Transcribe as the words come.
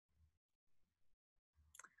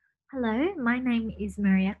Hello, my name is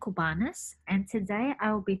Maria Kubanis, and today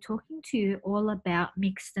I will be talking to you all about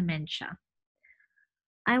mixed dementia.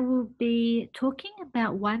 I will be talking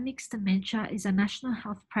about why mixed dementia is a national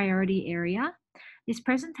health priority area. This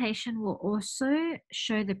presentation will also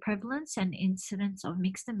show the prevalence and incidence of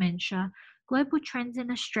mixed dementia, global trends in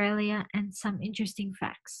Australia, and some interesting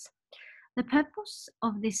facts. The purpose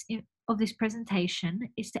of this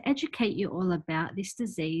presentation is to educate you all about this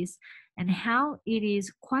disease and how it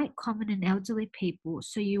is quite common in elderly people,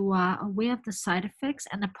 so you are aware of the side effects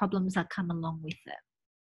and the problems that come along with it.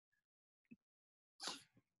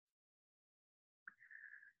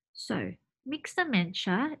 So, mixed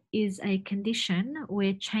dementia is a condition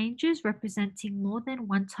where changes representing more than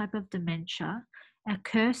one type of dementia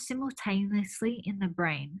occur simultaneously in the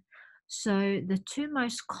brain. So, the two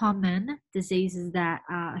most common diseases that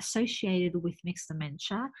are associated with mixed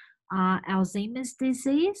dementia are Alzheimer's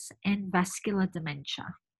disease and vascular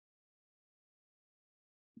dementia.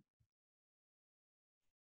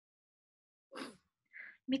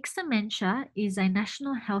 Mixed dementia is a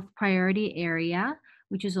national health priority area,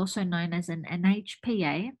 which is also known as an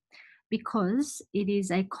NHPA, because it is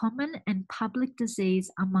a common and public disease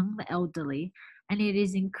among the elderly, and it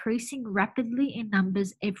is increasing rapidly in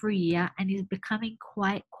numbers every year and is becoming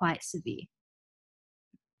quite severe.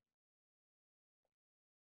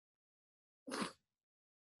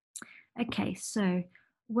 Okay, so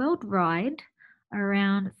worldwide,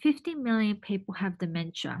 around 50 million people have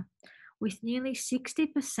dementia, with nearly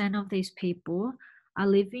 60% of these people are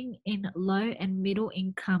living in low and middle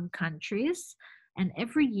income countries, and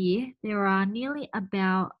every year there are nearly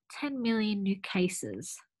about 10 million new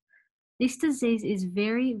cases. This disease is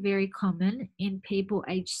very common in people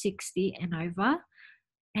aged 60 and over.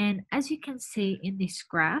 And as you can see in this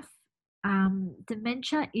graph,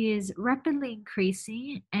 dementia is rapidly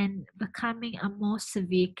increasing and becoming a more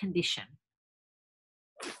severe condition.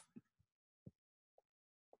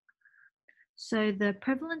 So the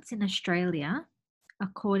prevalence in Australia,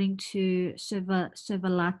 according to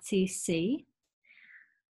Surveillati C,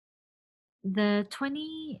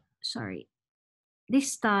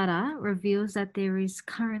 this data reveals that there is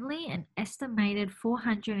currently an estimated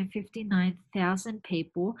 459,000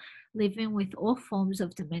 people living with all forms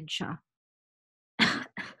of dementia.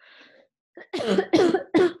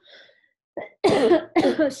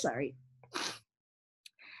 Sorry.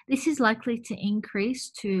 This is likely to increase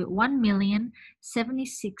to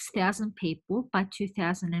 1,076,000 people by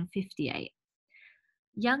 2058.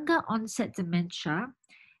 Younger onset dementia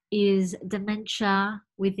is dementia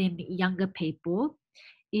within younger people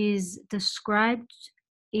is described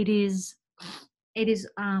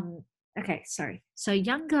so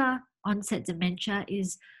younger onset dementia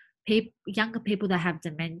is younger people that have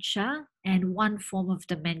dementia and one form of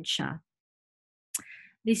dementia.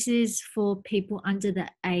 This is for people under the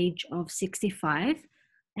age of 65,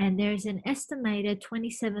 and there's an estimated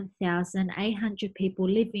 27,800 people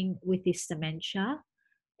living with this dementia.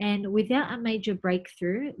 And without a major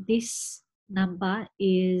breakthrough, this number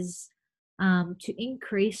is to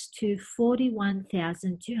increase to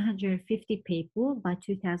 41,250 people by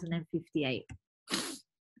 2058.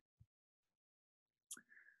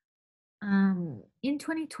 In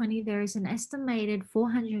 2020, there is an estimated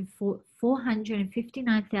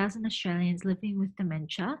 459,000 Australians living with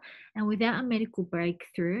dementia, and without a medical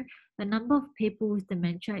breakthrough, the number of people with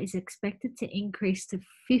dementia is expected to increase to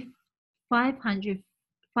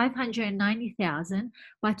 590,000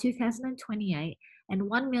 by 2028 and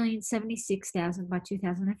 1,076,000 by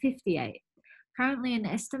 2058. Currently, an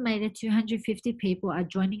estimated 250 people are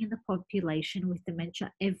joining in the population with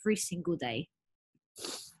dementia every single day.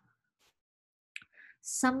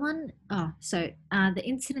 The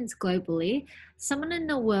incidence globally, someone in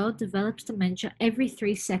the world develops dementia every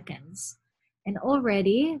 3 seconds. And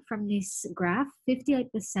already from this graph,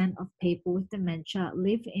 58% of people with dementia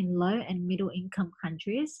live in low and middle income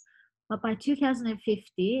countries, but by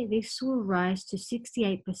 2050, this will rise to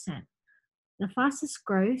 68%. The fastest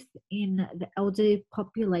growth in the elderly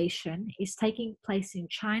population is taking place in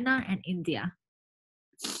China and India.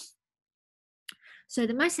 So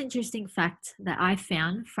the most interesting fact that I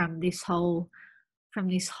found from this whole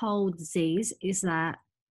disease is that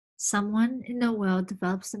someone in the world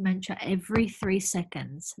develops dementia every 3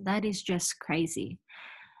 seconds. That is just crazy.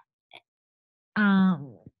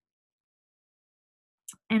 And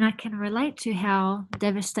I can relate to how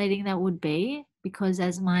devastating that would be, because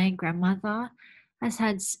as my grandmother has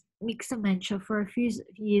had mixed dementia for a few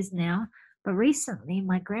years now, but recently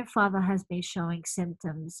my grandfather has been showing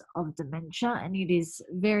symptoms of dementia, and it is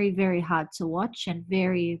very hard to watch and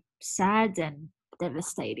very sad and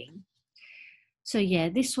devastating. So, yeah,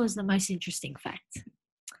 this was the most interesting fact.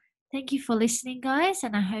 Thank you for listening, guys,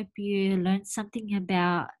 and I hope you learned something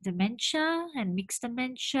about dementia and mixed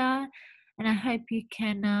dementia, and I hope you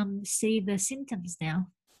can see the symptoms now.